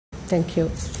Thank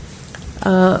you.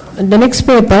 The next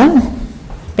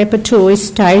paper 2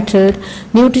 is titled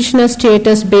Nutritional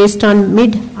Status Based on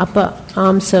Mid-Upper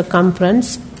Arm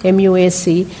Circumference,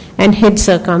 MUAC, and Head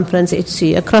Circumference,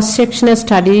 HC, a cross-sectional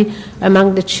study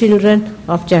among the children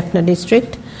of Jaffna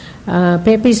district.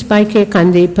 Paper is by K.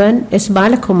 Kandeepan, S.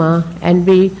 Balakumar, and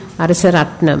B.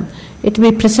 Arasaratnam. It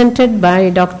will be presented by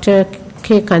Dr.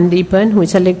 K. Kandeepan, who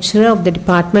is a lecturer of the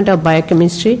Department of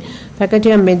Biochemistry,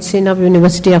 Faculty of Medicine of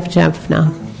University of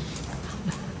Jaffna.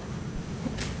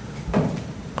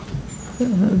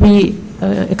 We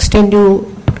extend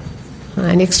you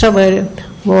an extra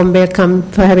warm welcome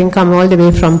for having come all the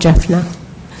way from Jaffna.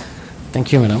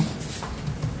 Thank you, madam.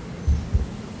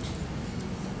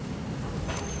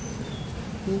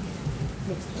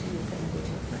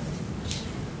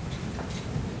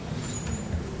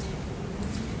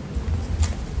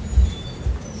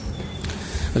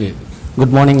 Okay.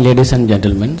 Good morning, ladies and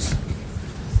gentlemen.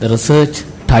 The research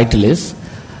title is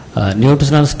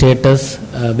Nutritional Status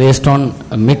Based on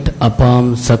Mid-Upper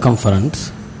Arm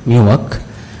Circumference, MUAC,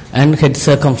 and Head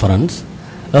Circumference,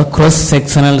 a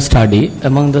cross-sectional study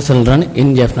among the children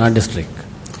in Jaffna district.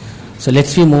 So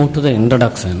let's move to the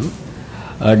introduction.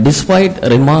 Despite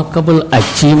remarkable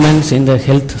achievements in the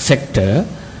health sector,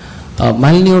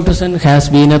 malnutrition has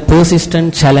been a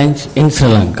persistent challenge in Sri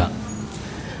Lanka.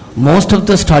 Most of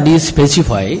the studies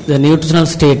specify the nutritional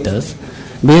status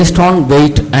based on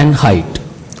weight and height.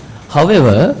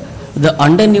 However, the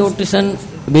undernutrition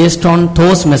based on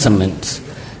those measurements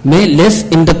may less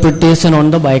interpretation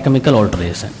on the biochemical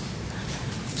alteration.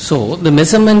 So, the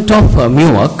measurement of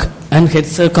MUAC and head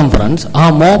circumference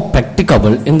are more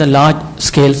practicable in the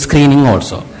large-scale screening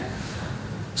also.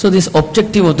 So, this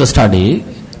objective of the study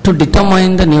to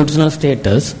determine the nutritional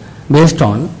status based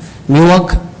on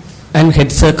MUAC and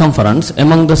head circumference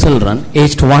among the children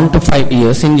aged 1 to 5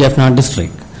 years in Jaffna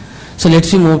district. So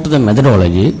let's move to the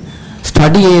methodology.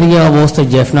 Study area was the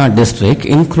Jaffna district,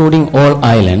 including all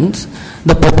islands.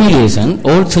 The population,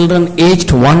 all children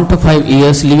aged 1 to 5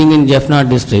 years living in Jaffna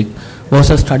district, was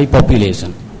a study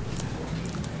population.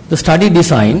 The study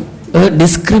design, a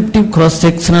descriptive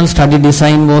cross-sectional study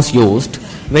design was used,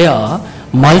 where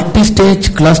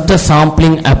multi-stage cluster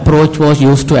sampling approach was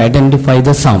used to identify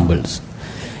the samples.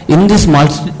 In this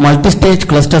multi-stage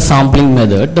cluster sampling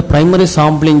method, the primary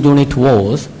sampling unit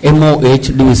was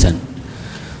MOH division.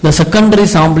 The secondary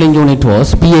sampling unit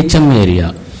was PHM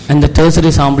area, and the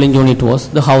tertiary sampling unit was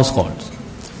the households.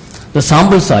 The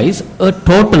sample size, a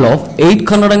total of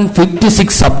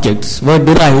 856 subjects were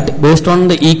derived based on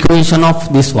the equation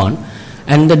of this one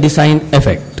and the design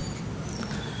effect.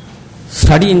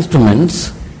 Study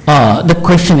instruments are the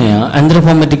questionnaire,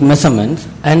 anthropometric measurements,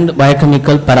 and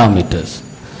biochemical parameters.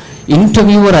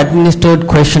 Interviewer administered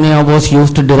questionnaire was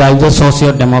used to derive the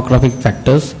socio-demographic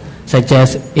factors such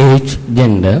as age,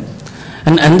 gender,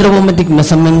 and anthropometric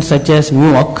measurements such as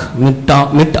MUAC,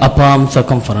 mid-upper arm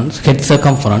circumference, head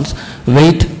circumference,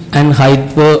 weight and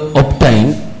height were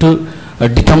obtained to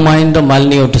determine the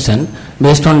malnutrition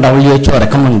based on WHO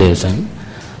recommendation.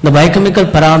 The biochemical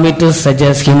parameters such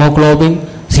as hemoglobin,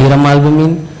 serum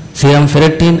albumin, serum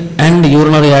ferritin, and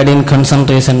urinary iodine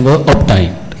concentration were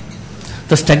obtained.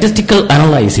 The statistical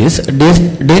analysis,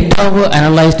 data were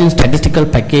analyzed in statistical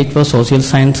package for social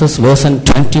sciences version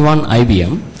 21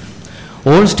 IBM.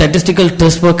 All statistical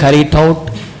tests were carried out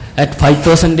at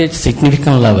 5%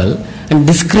 significant level, and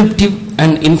descriptive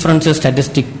and inferential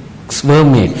statistics were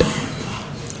made.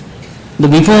 The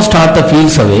before start the field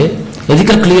survey,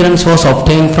 ethical clearance was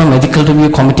obtained from Ethical Review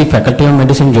Committee, Faculty of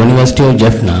Medicine, University of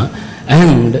Jaffna,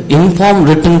 and informed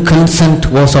written consent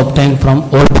was obtained from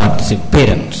all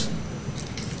parents.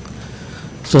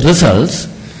 So results,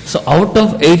 so out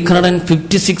of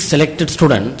 856 selected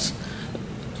children,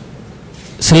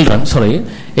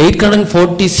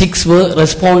 846 were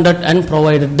responded and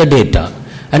provided the data,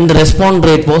 and the response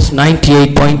rate was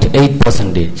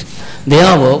 98.8%.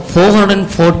 There were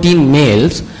 414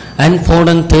 males and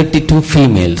 432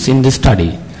 females in this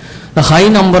study. The high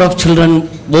number of children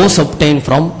was obtained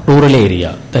from rural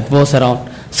area, that was around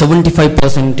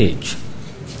 75%.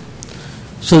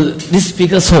 So this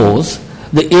figure shows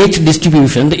the age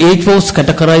distribution. The age was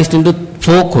categorized into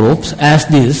 4 groups as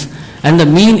this, and the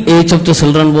mean age of the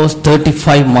children was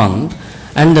 35 months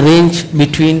and the range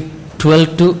between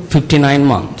 12 to 59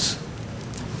 months.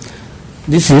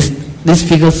 This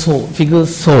figure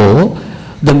show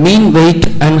the mean weight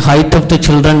and height of the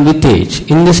children with age.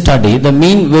 In this study, the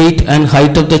mean weight and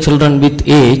height of the children with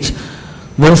age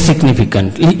were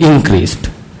significantly increased.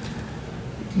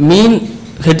 Mean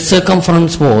head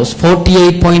circumference was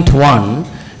 48.1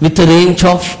 with a range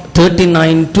of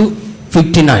 39 to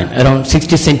 59, around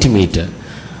 60 centimeter.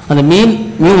 And the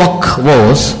mean MUOC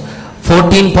was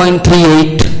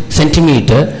 14.38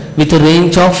 centimeter with a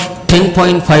range of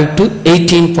 10.5 to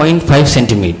 18.5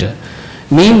 centimeter.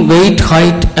 Mean weight,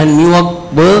 height and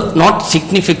MUOC were not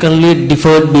significantly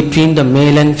differed between the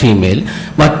male and female,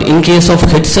 but in case of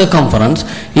head circumference,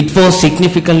 it was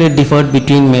significantly differed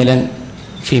between male and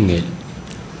female.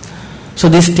 So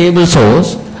this table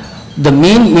shows the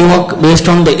mean MUOC based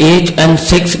on the age and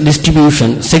sex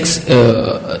distribution,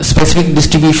 specific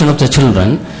distribution of the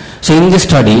children. So in this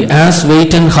study, as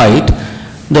weight and height,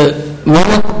 the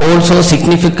MUOC also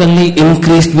significantly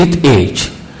increased with age,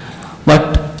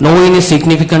 but no any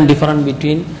significant difference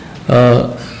between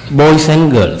boys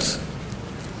and girls.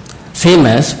 Same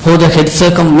as for the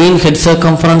mean head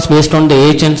circumference based on the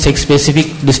age and sex specific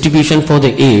distribution for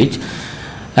the age,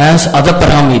 as other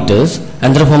parameters,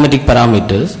 anthropometric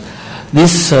parameters,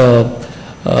 this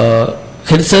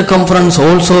head circumference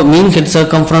also, mean head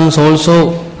circumference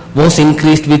also was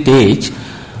increased with age,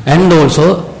 and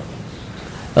also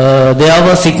there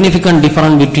was significant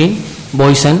difference between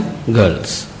boys and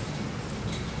girls.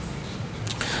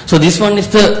 So this one is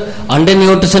the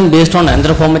undernutrition based on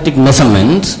anthropometric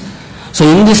measurements. So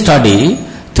in this study,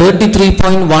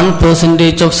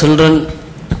 33.1% of children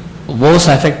was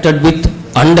affected with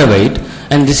underweight,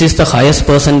 and this is the highest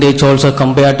percentage also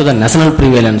compared to the national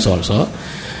prevalence also.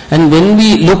 And when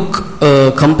we look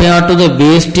compared to the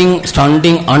wasting,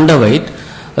 stunting, underweight,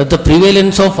 the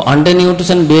prevalence of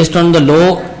undernutrition based on the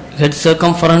low head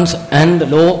circumference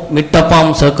and low mid-upper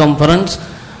arm circumference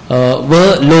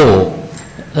were low.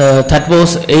 That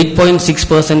was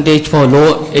 8.6% for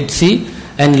low HC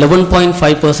and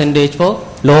 11.5% for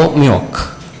low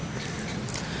MUOC.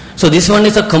 So this one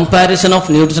is a comparison of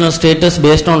nutritional status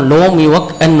based on low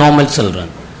MUOC and normal children.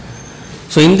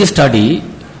 So in this study,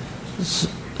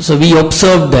 so we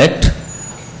observed that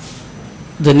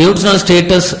the nutritional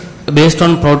status based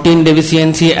on protein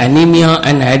deficiency, anemia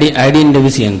and iodine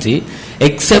deficiency,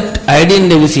 except iodine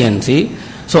deficiency,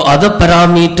 so other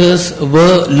parameters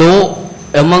were low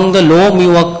among the low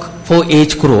MUOC for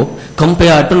age group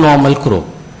compared to normal group,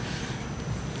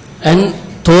 and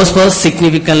those were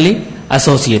significantly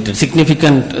associated,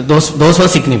 those were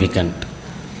significant.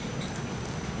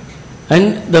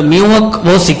 And the MUOC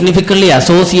was significantly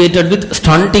associated with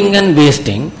stunting and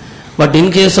wasting, but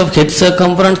in case of head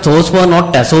circumference, those were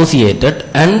not associated,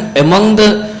 and among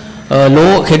the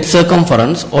low head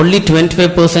circumference, only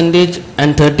 25%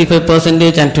 and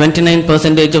 35% and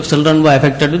 29% of children were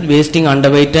affected with wasting,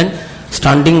 underweight and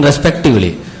stunting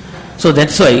respectively. So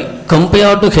that's why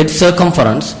compared to head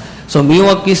circumference, so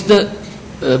MUOC is the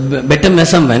better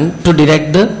measurement to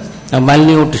detect the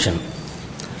malnutrition.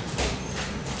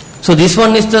 So this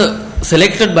one is the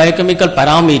selected biochemical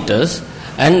parameters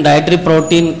and dietary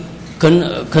protein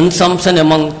consumption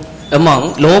among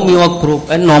low MUOC group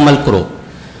and normal group.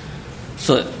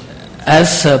 So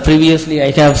as previously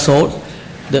I have showed,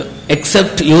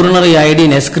 except urinary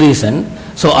iodine excretion,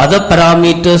 so other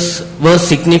parameters were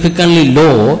significantly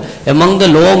low among the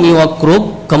low MUOC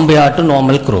group compared to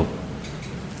normal group.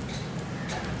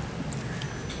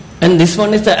 And this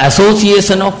one is the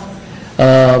association of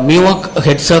MUOC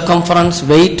head circumference,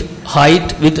 weight,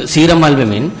 height with serum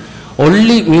albumin.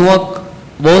 Only MUOC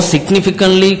was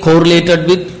significantly correlated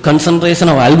with concentration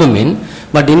of albumin,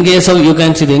 but in case of, you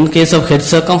can see, in case of head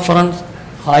circumference,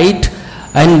 height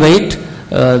and weight,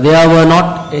 there were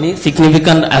not any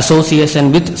significant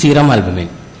association with serum albumin.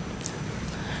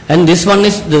 And this one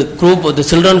is the group, the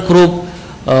children group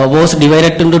was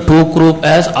divided into two groups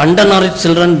as undernourished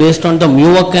children based on the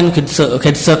MUOC and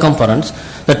head circumference.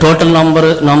 The total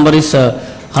number is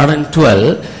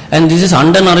 112, and this is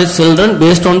undernourished children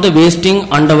based on the wasting,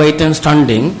 underweight and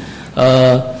stunting,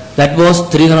 that was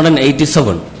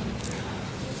 387.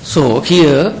 So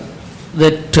here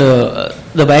that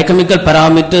the biochemical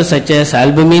parameters such as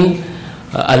albumin,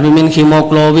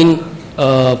 hemoglobin,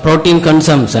 protein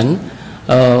consumption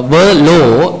were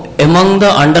low among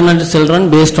the undernourished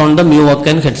children based on the MUOC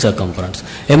and head circumference.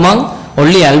 Among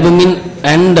only albumin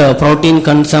and protein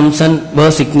consumption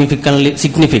were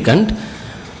significant.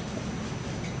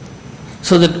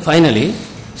 So that finally,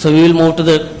 so we will move to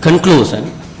the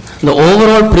conclusion. The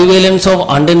overall prevalence of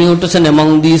undernutrition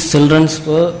among these children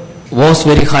was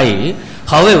very high.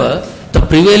 However, the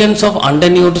prevalence of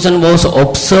undernutrition was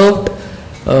observed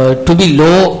to be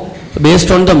low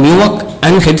based on the MUOC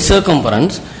and head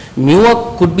circumference.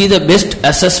 MUOC could be the best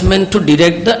assessment to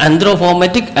detect the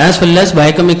anthropometric as well as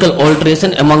biochemical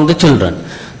alteration among the children.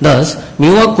 Thus,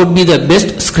 MUOC could be the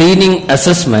best screening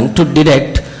assessment to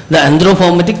detect the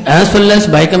anthropometric as well as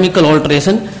biochemical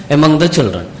alteration among the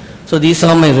children. So these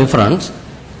are my reference.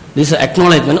 This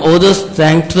acknowledgement. Others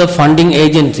thank to the funding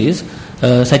agencies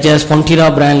such as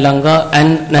Fontira Brand Langa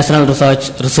and National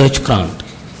Research Grant.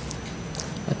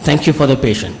 Thank you for the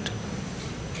patient.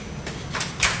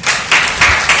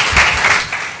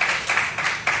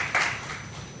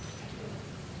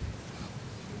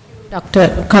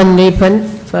 Dr. Kandeepan,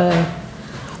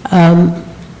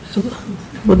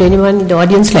 would anyone in the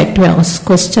audience like to ask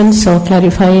questions or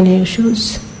clarify any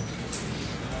issues?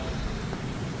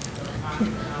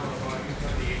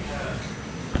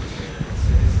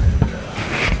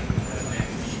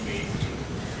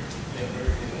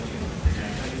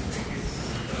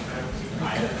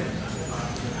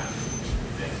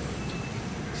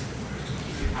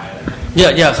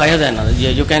 Yeah, higher than others. Yeah,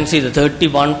 you can see the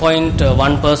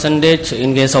 31.1%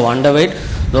 in case of underweight.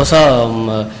 Those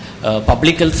are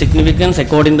public health significance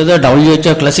according to the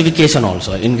WHO classification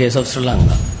also in case of Sri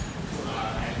Lanka.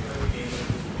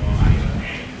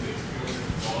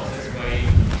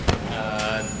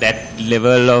 That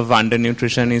level of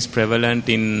undernutrition is prevalent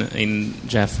in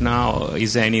Jaffna, or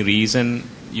is there any reason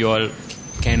you all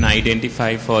can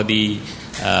identify for the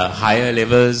higher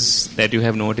levels that you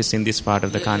have noticed in this part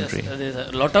of the country? Yes, there's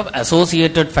a lot of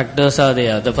associated factors are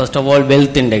there. First of all,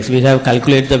 wealth index. We have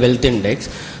calculated the wealth index.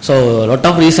 So a lot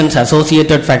of reasons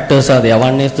associated factors are there.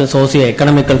 One is the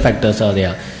socio-economical factors are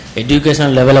there.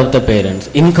 Educational level of the parents,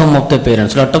 income of the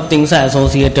parents. A lot of things are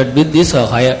associated with this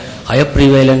higher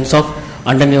prevalence of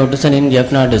undernutrition in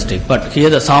Jaffna district. But here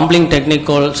the sampling technique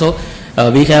also,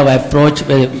 we have approach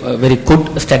very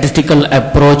good statistical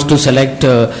approach to select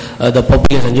the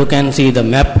population. You can see the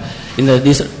map in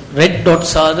these red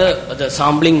dots are the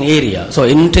sampling area. So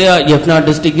entire Jaffna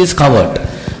district is covered.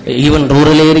 Even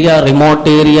rural area, remote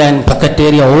area and pocket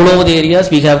area, all over the areas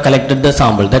we have collected the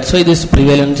sample. That's why this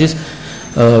prevalence is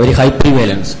very high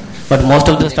prevalence. But most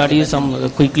of the studies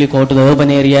quickly go to the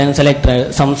urban area and select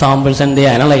some samples and they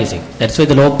are analyzing. That's why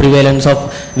the low prevalence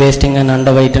of wasting and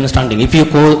underweight and stunting. If you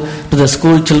go to the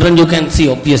school children, you can see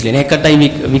obviously. Naked eye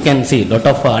we can see. Lot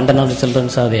of undernourished children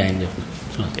are there in Jaffna.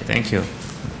 Okay, thank you.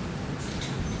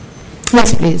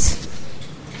 Yes, please.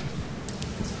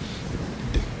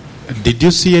 Did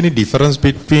you see any difference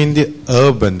between the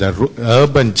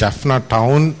urban Jaffna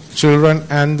town children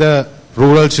and the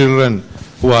rural children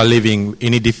who are living?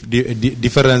 Any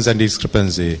difference and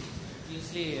discrepancy?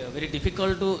 Obviously, very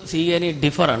difficult to see any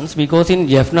difference because in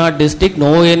Jaffna district,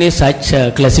 no any such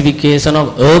classification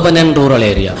of urban and rural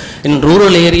area. In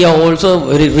rural area also,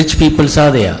 very rich people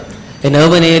are there. In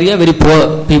urban area, very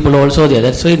poor people also there.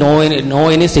 That's why no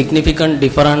any significant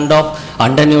difference of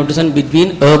undernutrition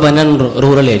between urban and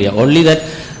rural area. Only that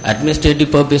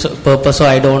administrative purpose, so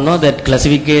I don't know that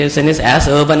classification is as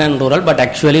urban and rural, but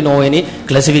actually no any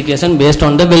classification based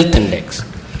on the wealth index.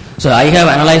 So I have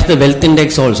analyzed the wealth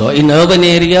index also. In urban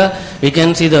area, we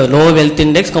can see the low wealth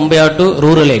index compared to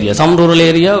rural area. Some rural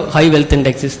area, high wealth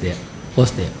index is there,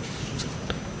 was there.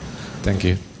 Thank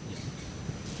you.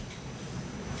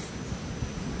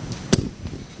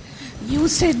 You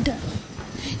said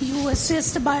you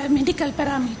assessed biomedical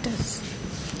parameters.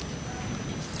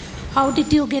 How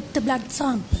did you get the blood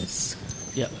samples?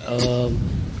 Yeah, 5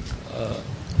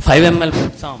 ml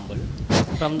blood sample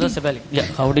from the cephalic. Yeah,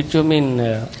 how did you mean?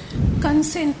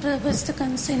 Consent, was the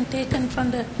consent taken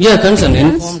from the consent,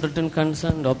 parents? informed written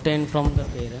consent obtained from the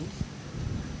parents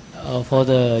for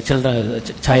the children,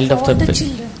 child of the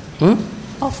children.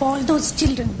 Of all those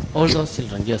children. All those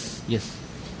children, yes.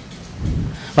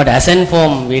 But assent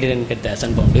form, we didn't get the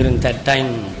assent form during that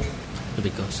time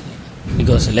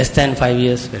because less than 5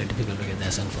 years, very difficult to get the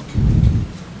assent form.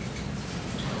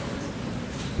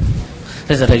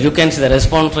 You can see the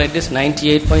response rate is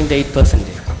 98.8%.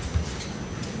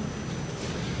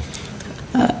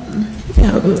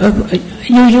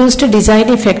 You used a design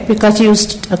effect because you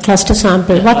used a cluster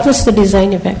sample. What was the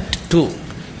design effect? 2.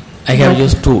 I have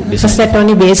used 2. Was that on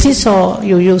a basis or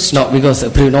you used? No, because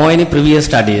no any previous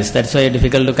studies. That's why it's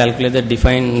difficult to calculate the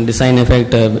design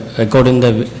effect according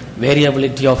to the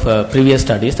variability of previous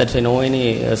studies. That's why no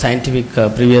any scientific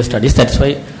previous studies. That's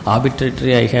why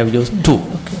arbitrarily I have used 2.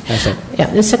 Okay. Yeah.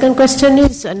 The second question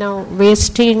is now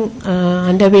wasting,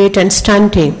 underweight and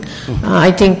stunting.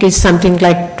 I think is something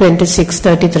like 26,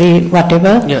 33,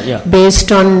 whatever. Yeah.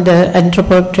 Based on the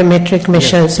anthropometric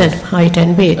measures and height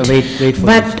and weight. Weight for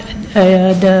but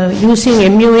the using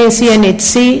MUAC and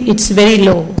HC, it's very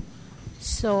low.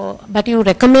 So, but you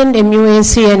recommend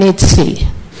MUAC and HC.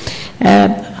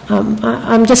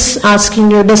 I'm just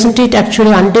asking you, doesn't it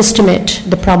actually underestimate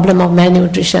the problem of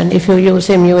malnutrition if you use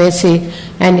MUAC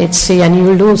and HC and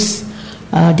you lose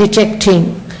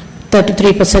detecting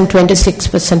 33%,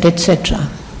 26%, etc.?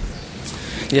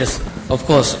 Yes, of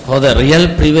course. For the real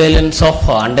prevalence of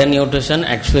undernutrition,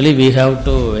 actually we have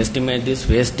to estimate this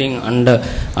wasting,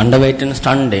 underweight and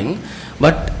stunting.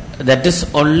 But that is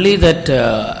only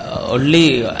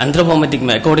only anthropometric,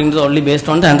 according to only based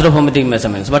on the anthropometric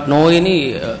measurements. But no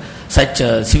any such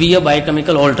severe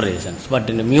biochemical alterations. But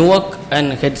in the MUOC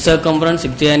and head circumference,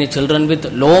 if there are any children with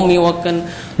low MUOC and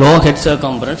low head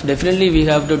circumference, definitely we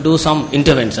have to do some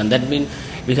intervention. That means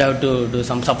we have to do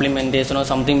some supplementation or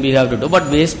something we have to do. But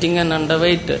wasting and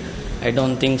underweight, I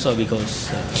don't think so, because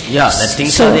that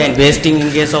things are there. And wasting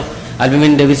in case of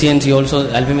albumin deficiency also,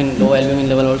 low albumin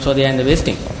level also they are in the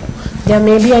wasting. There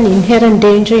may be an inherent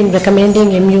danger in recommending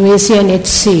MUAC and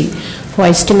HC for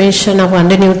estimation of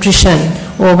undernutrition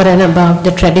over and above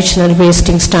the traditional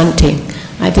wasting stunting.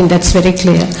 I think that's very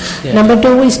clear. Yeah. Number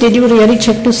 2 is, did you really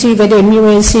check to see whether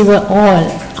MUAC were all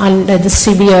under the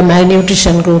severe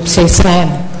malnutrition group, say SAM?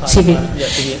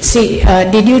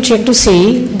 Did you check to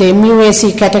see the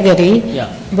MUAC category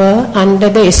were under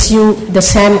the the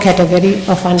SAM category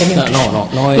of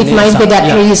undernutrition? No. It might be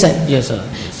that reason. Yes, sir.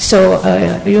 So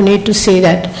you need to see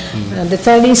that. The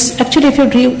third is, actually, if you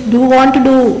do want to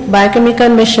do biochemical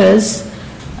measures,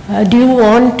 do you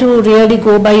want to really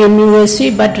go by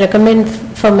MUAC but recommend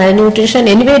for malnutrition?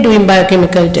 Anyway, doing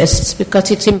biochemical tests, because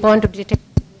it's important to detect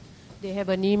they have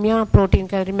anemia, protein,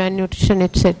 calorie malnutrition,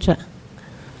 etc.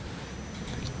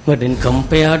 But in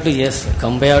compared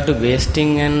to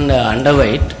wasting and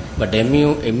underweight, but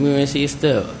MUAC is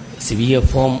the severe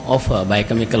form of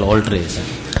biochemical alteration.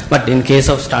 But in case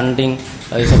of stunting,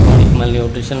 is a chronic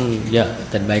malnutrition,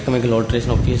 that biochemical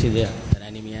alteration obviously there.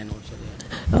 Anemia and also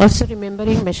there. Also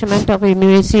remembering measurement of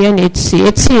MUAC and HC.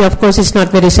 HC, of course, is not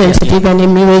very sensitive, and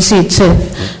MUAC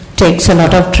itself takes a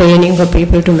lot of training for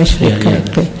people to measure it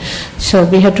correctly. So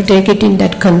we have to take it in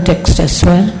that context as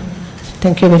well.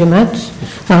 Thank you very much.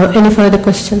 Any further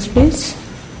questions, please?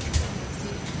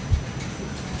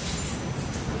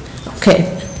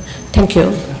 Okay. Thank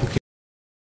you.